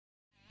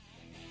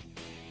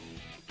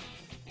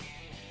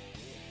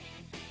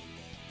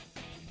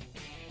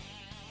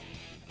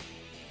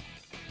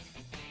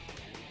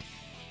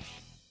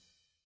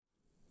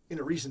In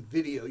a recent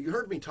video, you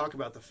heard me talk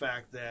about the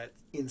fact that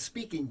in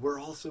speaking, we're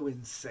also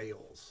in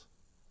sales.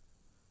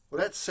 Well,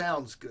 that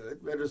sounds good,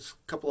 but as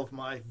a couple of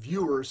my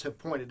viewers have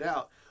pointed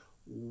out,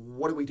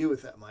 what do we do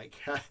with that, Mike?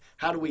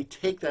 How do we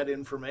take that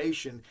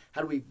information? How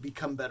do we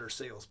become better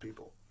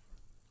salespeople?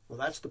 Well,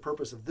 that's the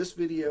purpose of this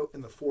video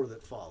and the 4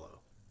 that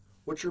follow.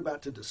 What you're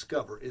about to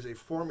discover is a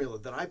formula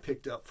that I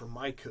picked up from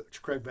my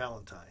coach, Craig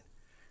Valentine.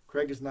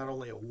 Craig is not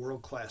only a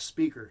world-class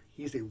speaker,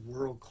 he's a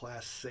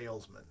world-class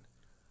salesman.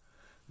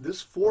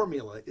 This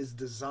formula is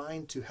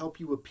designed to help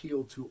you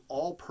appeal to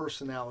all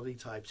personality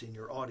types in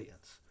your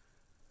audience.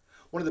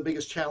 One of the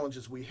biggest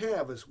challenges we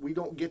have is we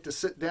don't get to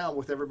sit down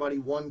with everybody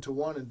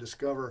one-to-one and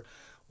discover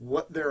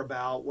what they're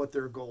about, what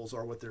their goals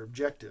are, what their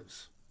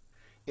objectives.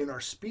 In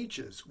our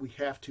speeches, we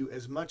have to,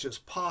 as much as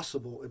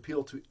possible,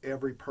 appeal to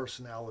every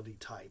personality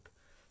type.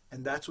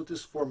 And that's what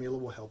this formula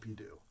will help you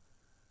do.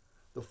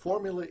 The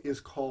formula is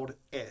called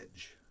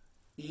EDGE,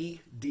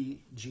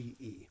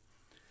 E-D-G-E.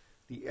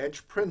 The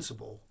EDGE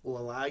principle will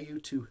allow you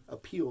to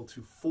appeal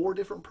to 4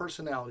 different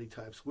personality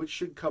types, which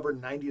should cover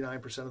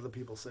 99% of the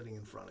people sitting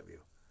in front of you.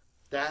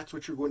 That's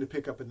what you're going to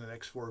pick up in the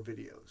next 4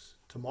 videos.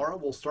 Tomorrow,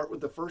 we'll start with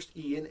the first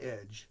E in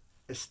EDGE,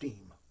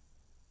 esteem.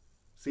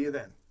 See you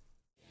then.